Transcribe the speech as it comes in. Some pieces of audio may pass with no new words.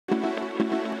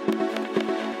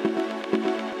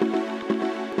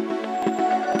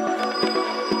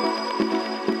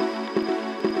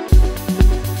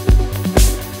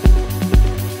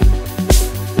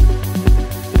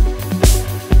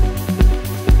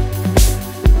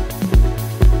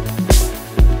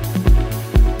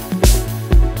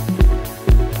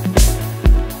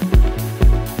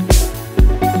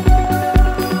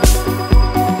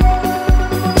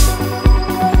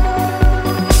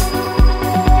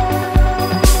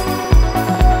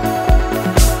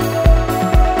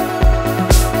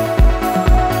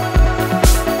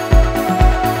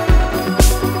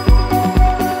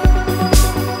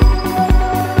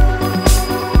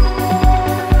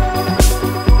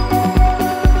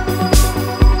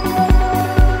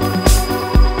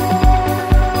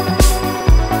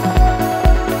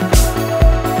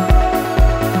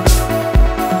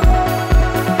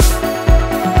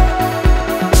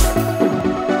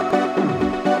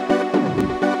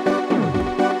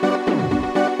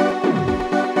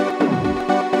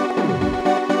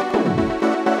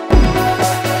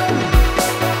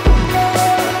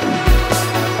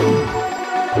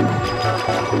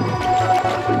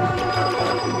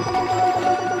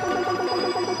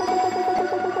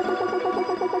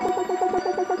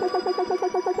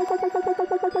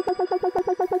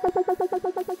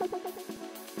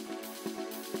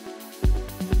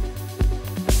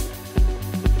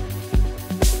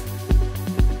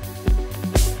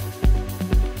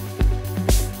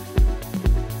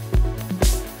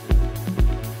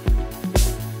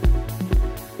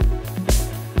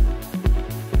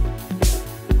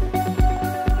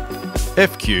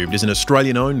F-Cubed is an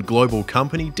Australian-owned global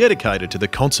company dedicated to the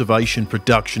conservation,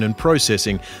 production and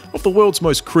processing of the world's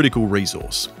most critical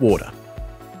resource, water.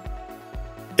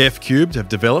 F-Cubed have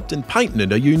developed and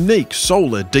patented a unique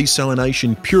solar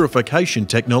desalination purification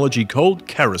technology called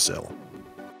Carocell.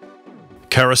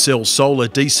 Carocell solar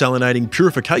desalinating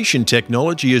purification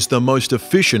technology is the most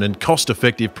efficient and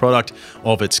cost-effective product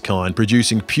of its kind,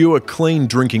 producing pure, clean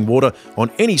drinking water on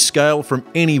any scale from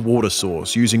any water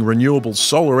source using renewable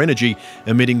solar energy,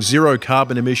 emitting zero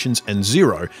carbon emissions and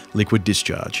zero liquid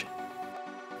discharge.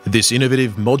 This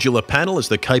innovative modular panel has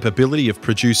the capability of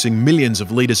producing millions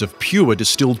of litres of pure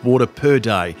distilled water per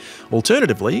day.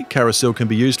 Alternatively, Carocell can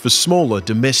be used for smaller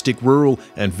domestic, rural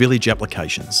and village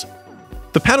applications.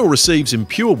 The panel receives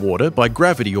impure water by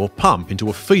gravity or pump into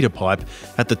a feeder pipe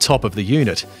at the top of the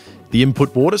unit. The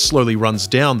input water slowly runs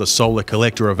down the solar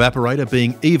collector evaporator,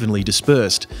 being evenly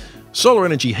dispersed. Solar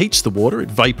energy heats the water, it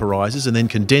vaporises and then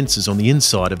condenses on the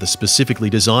inside of the specifically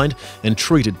designed and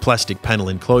treated plastic panel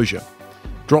enclosure.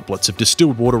 Droplets of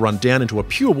distilled water run down into a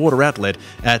pure water outlet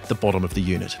at the bottom of the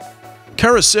unit.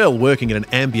 Carocell, working at an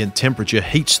ambient temperature,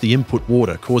 heats the input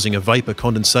water, causing a vapour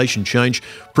condensation change,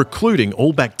 precluding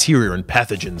all bacteria and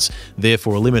pathogens,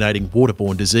 therefore eliminating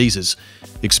waterborne diseases.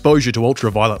 Exposure to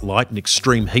ultraviolet light and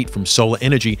extreme heat from solar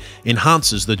energy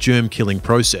enhances the germ-killing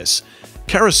process.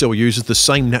 Carocell uses the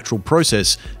same natural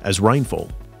process as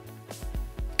rainfall.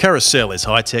 Carocell is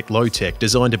high-tech, low-tech,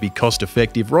 designed to be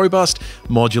cost-effective, robust,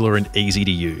 modular and easy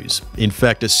to use. In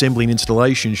fact, assembly and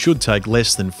installation should take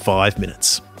less than 5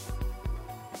 minutes.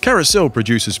 Carocell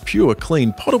produces pure,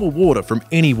 clean, potable water from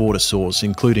any water source,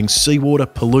 including seawater,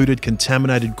 polluted,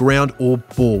 contaminated ground or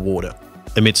bore water.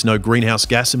 Emits no greenhouse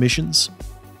gas emissions.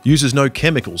 Uses no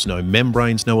chemicals, no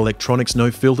membranes, no electronics,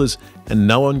 no filters, and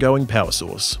no ongoing power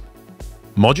source.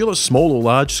 Modular, small or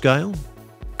large scale.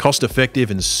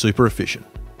 Cost-effective and super efficient.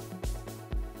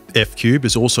 F-Cubed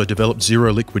has also developed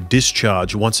zero liquid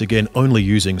discharge, once again only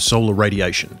using solar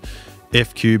radiation.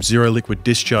 F-Cube's zero liquid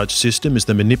discharge system is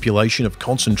the manipulation of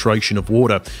concentration of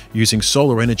water using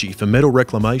solar energy for metal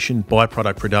reclamation,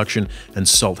 byproduct production and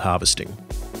salt harvesting.